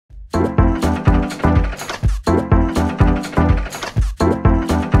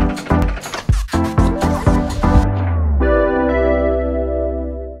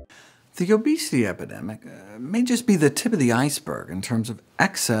The obesity epidemic may just be the tip of the iceberg in terms of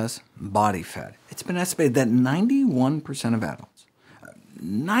excess body fat. It's been estimated that 91% of adults,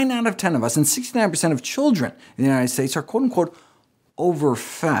 9 out of 10 of us, and 69% of children in the United States are quote-unquote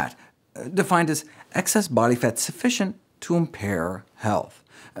over-fat, defined as excess body fat sufficient to impair health.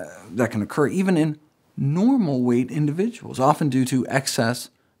 That can occur even in normal-weight individuals, often due to excess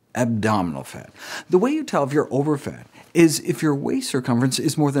abdominal fat. The way you tell if you're overfat is if your waist circumference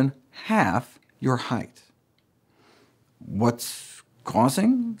is more than half your height. What's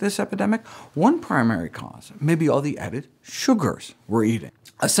causing this epidemic? One primary cause may be all the added sugars we're eating.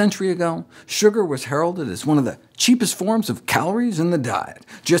 A century ago, sugar was heralded as one of the cheapest forms of calories in the diet.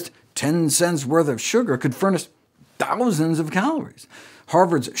 Just 10 cents worth of sugar could furnish thousands of calories.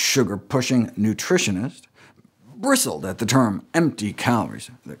 Harvard's sugar-pushing nutritionist bristled at the term empty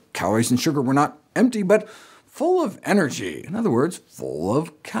calories. The calories in sugar were not empty, but full of energy. In other words, full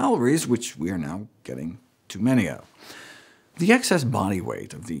of calories, which we are now getting too many of. The excess body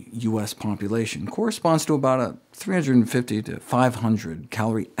weight of the U.S. population corresponds to about a 350 to 500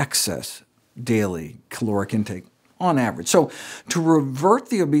 calorie excess daily caloric intake on average. So to revert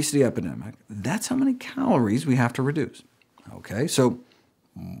the obesity epidemic, that's how many calories we have to reduce. OK, so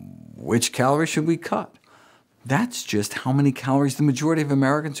which calories should we cut? That's just how many calories the majority of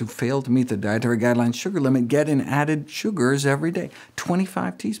Americans who fail to meet the dietary guidelines sugar limit get in added sugars every day.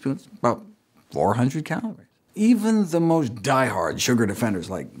 25 teaspoons, about 400 calories. Even the most diehard sugar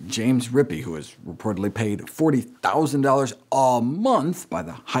defenders like James Rippey, who is reportedly paid $40,000 a month by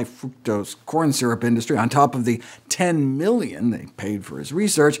the high-fructose corn syrup industry, on top of the $10 million they paid for his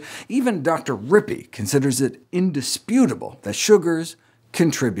research, even Dr. Rippey considers it indisputable that sugars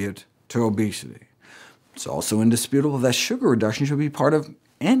contribute to obesity. It's also indisputable that sugar reduction should be part of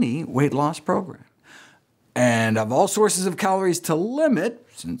any weight loss program. And of all sources of calories to limit,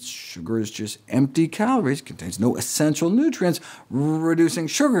 since sugar is just empty calories, contains no essential nutrients, reducing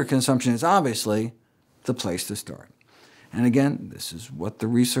sugar consumption is obviously the place to start. And again, this is what the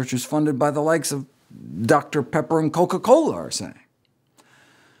researchers funded by the likes of Dr. Pepper and Coca-Cola are saying.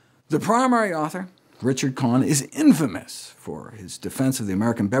 The primary author, Richard Kahn, is infamous for his defense of the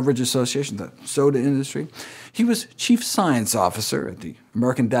American Beverage Association, the soda industry. He was chief science officer at the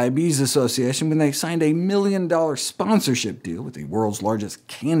American Diabetes Association when they signed a $1 million sponsorship deal with the world's largest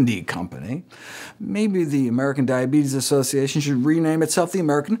candy company. Maybe the American Diabetes Association should rename itself the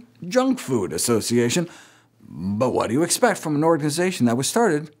American Junk Food Association. But what do you expect from an organization that was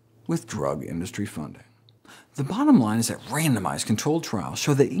started with drug industry funding? The bottom line is that randomized controlled trials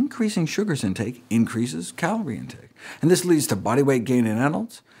show that increasing sugar's intake increases calorie intake, and this leads to body weight gain in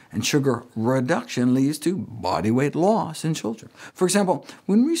adults, and sugar reduction leads to body weight loss in children. For example,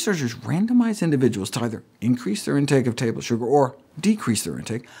 when researchers randomized individuals to either increase their intake of table sugar or decrease their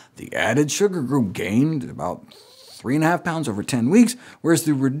intake, the added sugar group gained about 3.5 pounds over 10 weeks, whereas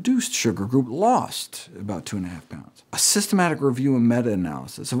the reduced sugar group lost about 2.5 pounds. A systematic review and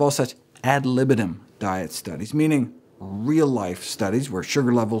meta-analysis of all such ad libitum diet studies, meaning real-life studies where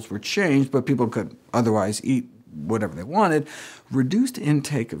sugar levels were changed, but people could otherwise eat whatever they wanted, reduced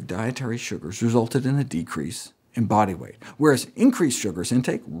intake of dietary sugars resulted in a decrease in body weight, whereas increased sugars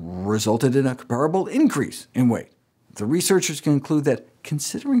intake resulted in a comparable increase in weight. The researchers conclude that,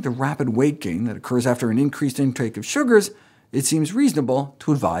 considering the rapid weight gain that occurs after an increased intake of sugars, it seems reasonable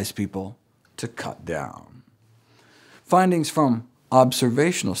to advise people to cut down. Findings from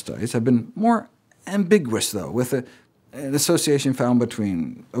observational studies have been more ambiguous, though, with an association found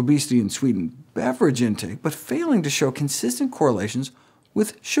between obesity and sweetened beverage intake, but failing to show consistent correlations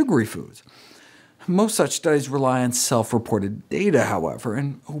with sugary foods. Most such studies rely on self-reported data, however,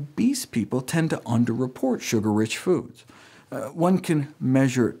 and obese people tend to underreport sugar-rich foods. One can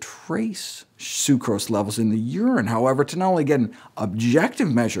measure trace sucrose levels in the urine, however, to not only get an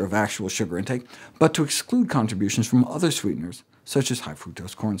objective measure of actual sugar intake, but to exclude contributions from other sweeteners, such as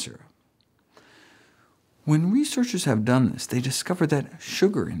high-fructose corn syrup. When researchers have done this, they discover that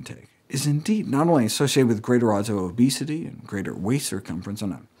sugar intake is indeed not only associated with greater odds of obesity and greater waist circumference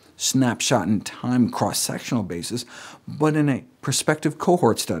on a snapshot-in-time cross-sectional basis, but in a prospective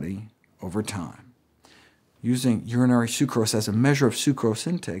cohort study over time. Using urinary sucrose as a measure of sucrose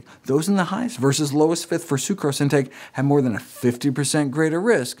intake, those in the highest versus lowest fifth for sucrose intake had more than a 50% greater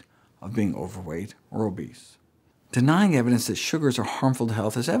risk of being overweight or obese. Denying evidence that sugars are harmful to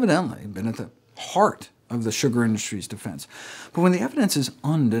health has evidently been at the heart of the sugar industry's defense. But when the evidence is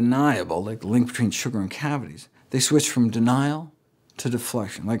undeniable, like the link between sugar and cavities, they switch from denial to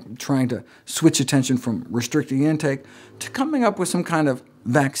deflection, like trying to switch attention from restricting intake to coming up with some kind of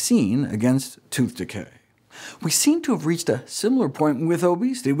vaccine against tooth decay. We seem to have reached a similar point with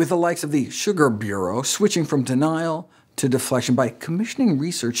obesity, with the likes of the Sugar Bureau switching from denial to deflection by commissioning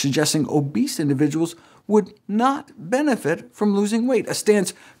research suggesting obese individuals would not benefit from losing weight, a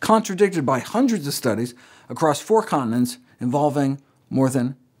stance contradicted by hundreds of studies across 4 continents involving more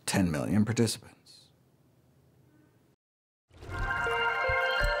than 10 million participants.